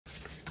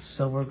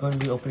So we're going to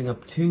be opening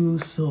up 2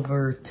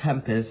 silver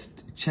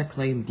tempest check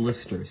lane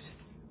blisters.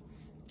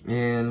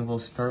 And we'll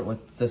start with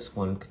this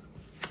one.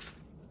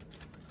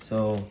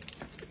 So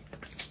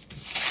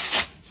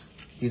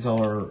these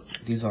are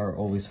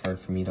always hard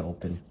for me to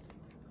open.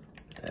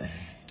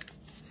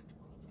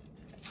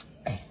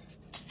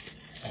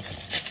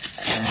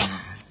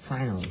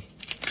 Finally.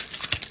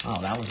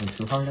 Oh, that wasn't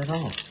too hard at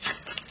all.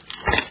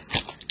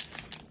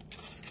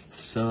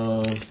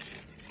 So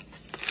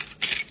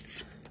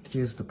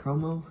here's the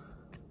promo,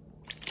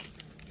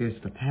 here's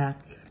the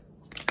pack,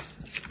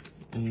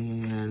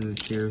 and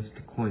here's the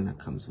coin that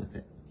comes with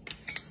it.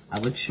 I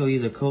would show you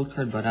the code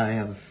card, but I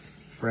have a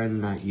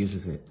friend that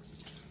uses it.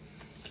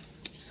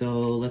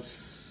 So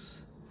let's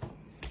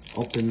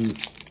open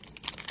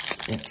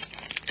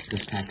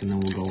this pack and then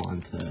we'll go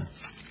on to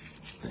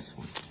this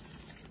one.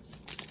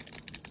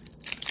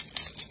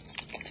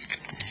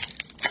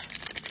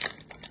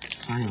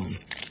 Finally.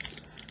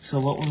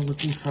 So what we're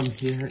looking from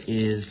here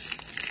is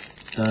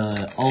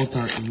the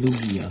Altar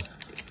Lugia.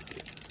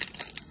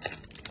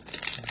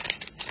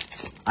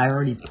 I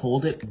already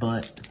pulled it,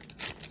 but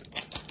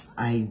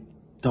I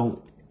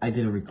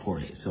didn't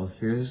record it. So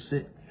here's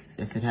it.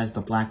 If it has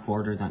the black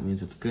border, that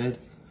means it's good.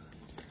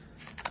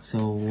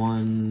 So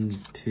 1,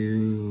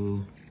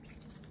 2,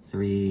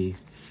 3,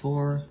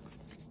 4.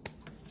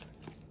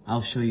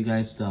 I'll show you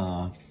guys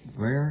the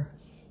rare.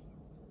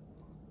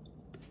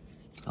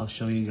 I'll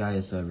show you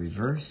guys the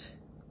reverse.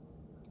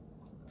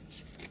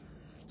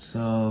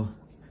 So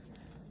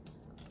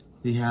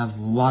we have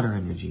Water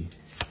Energy,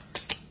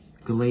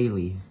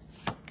 Glalie,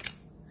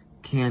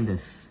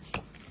 Candace,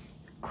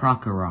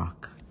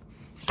 Krokorok,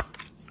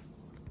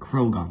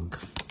 Krogunk,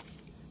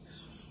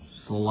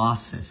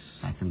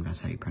 Colossus, I think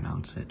that's how you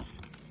pronounce it,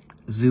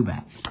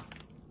 Zubat,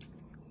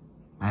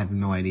 I have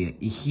no idea,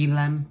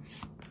 Ihilem,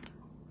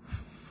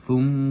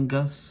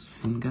 Fungus,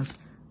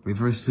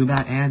 Reverse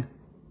Zubat, and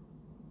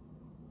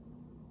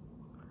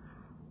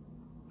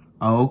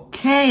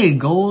okay,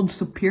 Gold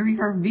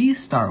Superior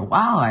V-Star.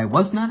 Wow, I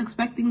was not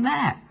expecting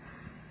that.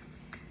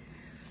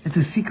 It's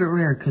a secret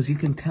rare because you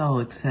can tell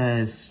it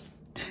says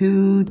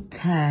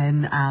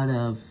 210 out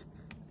of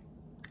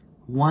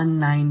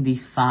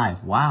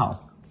 195.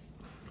 Wow.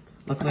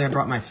 Luckily I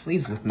brought my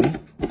sleeves with me.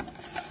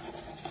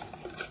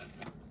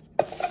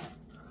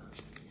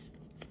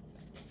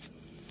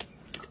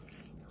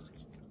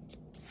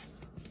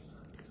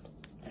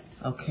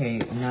 Okay,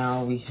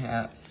 now we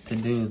have to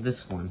do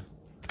this one.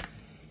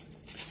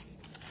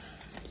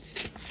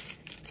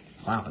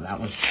 Wow, that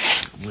was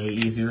way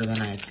easier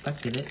than I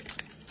expected it.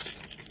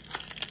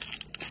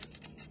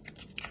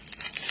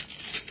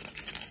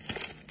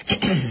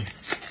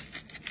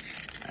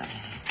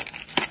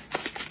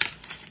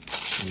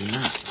 Maybe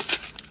not.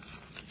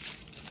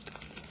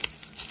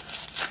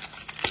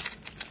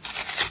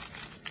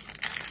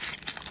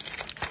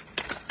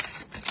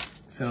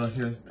 So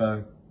here's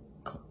the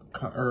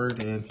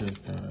card and here's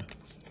the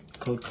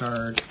code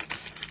card.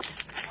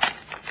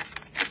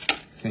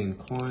 Same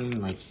coin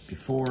like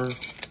before.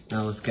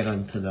 Now let's get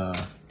into the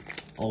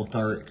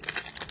Altar,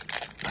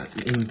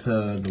 into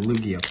the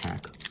Lugia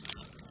pack.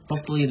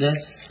 Hopefully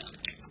this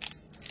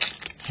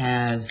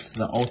has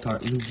the Altar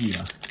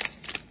Lugia.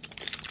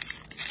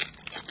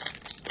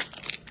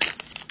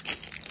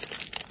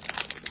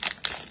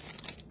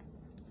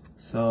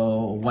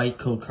 So, white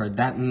code card.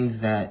 That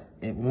means that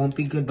it won't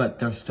be good, but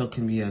there still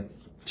can be a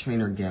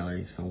trainer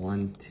gallery. So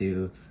 1,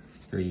 2,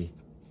 3,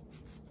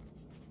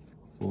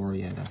 4.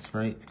 Yeah, that's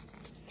right.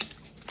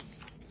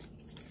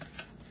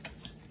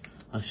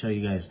 I'll show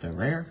you guys the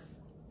rare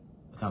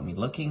without me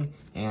looking,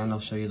 and I'll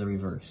show you the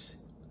reverse.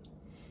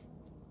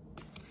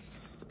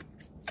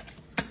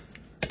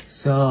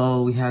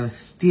 So we have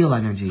Steel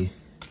Energy,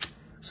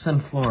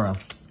 Sunflora,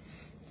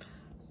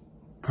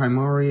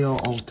 Primordial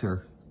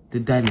Altar,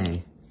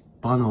 Dedenne,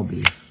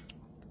 Bunnelby,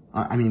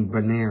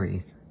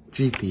 Baneri,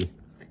 Dreepy,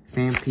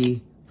 Fampi,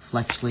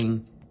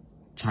 Fletchling,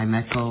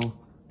 Chimecho,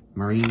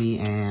 Marini,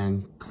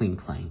 and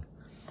Klinklang.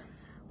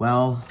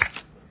 Well,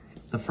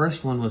 the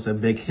first one was a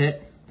big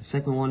hit. The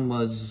second one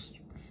was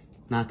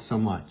not so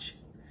much.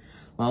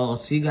 Well, I'll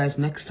see you guys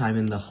next time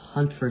in the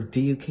hunt for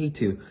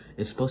DUK2.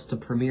 It's supposed to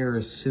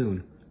premiere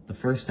soon. The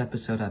first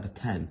episode out of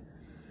 10.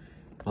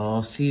 Well,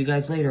 I'll see you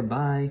guys later.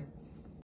 Bye.